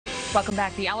Welcome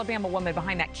back. The Alabama woman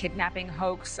behind that kidnapping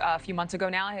hoax a few months ago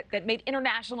now that made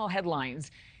international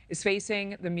headlines is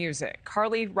facing the music.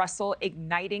 Carlee Russell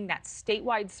igniting that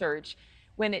statewide search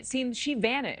when it seems she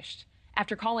vanished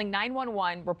after calling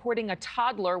 911, reporting a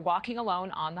toddler walking alone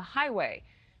on the highway.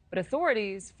 But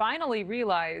authorities finally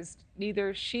realized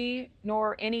neither she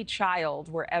nor any child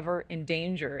were ever in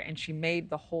danger, and she made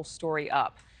the whole story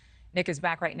up. Nick is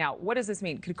back right now. What does this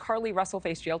mean? Could Carlee Russell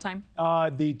face jail time?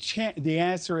 The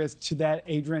answer is to that,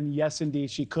 Adrienne, yes,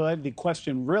 indeed, she could. The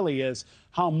question really is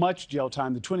how much jail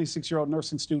time. The 26-year-old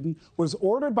nursing student was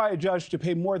ordered by a judge to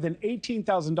pay more than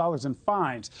 $18,000 in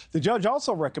fines. The judge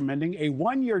also recommending a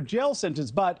 1-year jail sentence,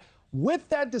 but with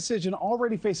that decision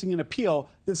already facing an appeal,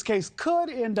 this case could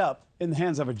end up in the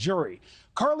hands of a jury.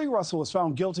 Carlee Russell was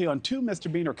found guilty on 2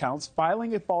 misdemeanor counts,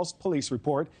 filing a false police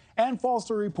report and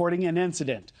falsely reporting an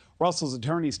incident. Russell's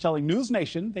attorneys telling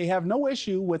NewsNation they have no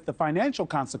issue with the financial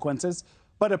consequences,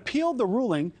 but appealed the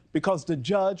ruling because the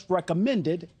judge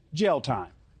recommended jail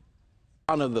time.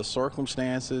 Under the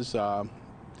circumstances of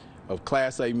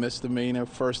Class A misdemeanor,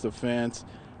 first offense,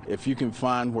 if you can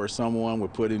find where someone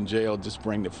would put in jail, just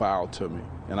bring the file to me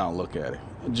and I'll look at it.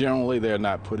 Generally, they're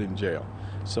not put in jail.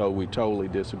 So we totally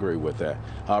disagree with that.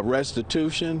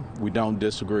 Restitution, we don't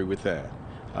disagree with that.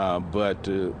 But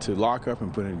to lock up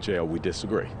and put in jail, we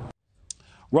disagree.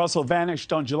 Russell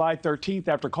vanished on July 13th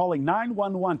after calling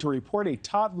 911 to report a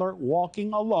toddler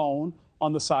walking alone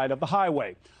on the side of the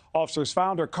highway. Officers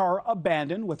found her car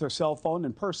abandoned with her cell phone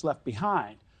and purse left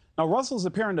behind. Now, Russell's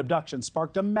apparent abduction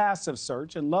sparked a massive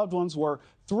search, and loved ones were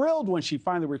thrilled when she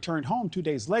finally returned home 2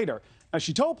 days later. Now,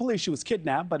 she told police she was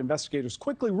kidnapped, but investigators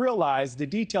quickly realized the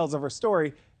details of her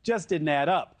story just didn't add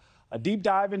up. A deep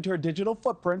dive into her digital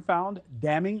footprint found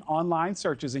damning online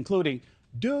searches, including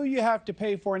 "Do you have to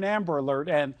pay for an Amber Alert?"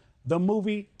 and the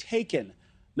movie Taken.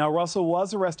 Now, Russell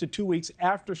was arrested 2 weeks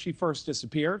after she first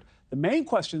disappeared. The main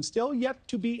question still yet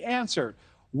to be answered.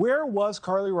 Where was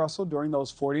Carlee Russell during those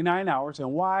 49 hours,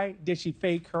 and why did she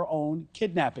fake her own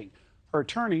kidnapping? Her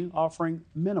attorney offering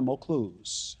minimal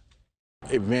clues.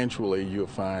 Eventually, you'll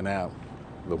find out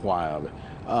the why of it.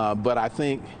 But I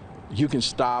think you can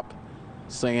stop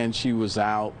saying she was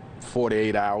out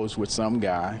 48 hours with some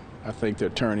guy. I think the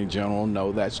Attorney General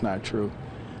knows that's not true.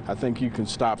 I think you can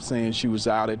stop saying she was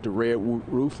out at the Red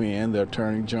Roof Inn. The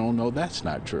Attorney General knows that's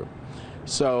not true.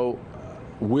 So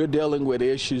we're dealing with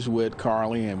issues with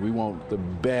Carlee, and we want the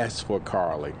best for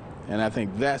Carlee. And I think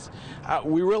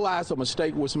we realize a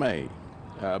mistake was made,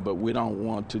 but we don't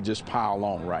want to just pile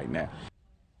on right now.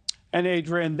 And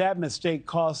Adrienne, that mistake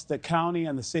cost the county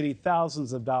and the city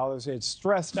thousands of dollars. It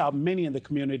stressed out many in the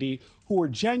community who were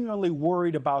genuinely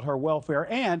worried about her welfare.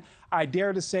 And I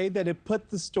dare to say that it put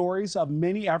the stories of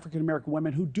many African-American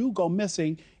women who do go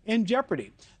missing in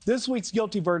jeopardy. This week's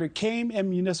guilty verdict came in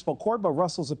municipal court, but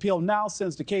Russell's appeal now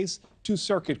sends the case to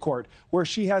circuit court, where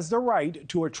she has the right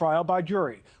to a trial by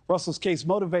jury. Russell's case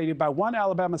motivated by one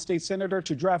Alabama state senator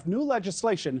to draft new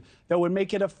legislation that would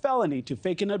make it a felony to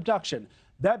fake an abduction.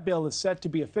 That bill is set to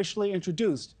be officially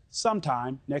introduced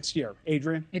sometime next year.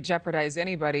 Adrienne? It jeopardized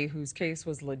anybody whose case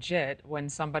was legit when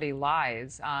somebody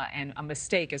lies, and a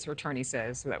mistake, as her attorney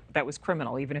says, that was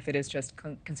criminal, even if it is just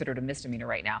considered a misdemeanor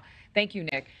right now. Thank you,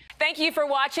 Nick. Thank you for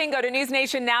watching. Go to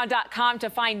newsnationnow.com to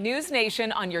find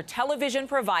NewsNation on your television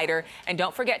provider. And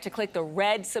don't forget to click the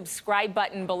red subscribe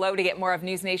button below to get more of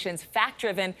NewsNation's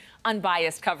fact-driven,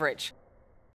 unbiased coverage.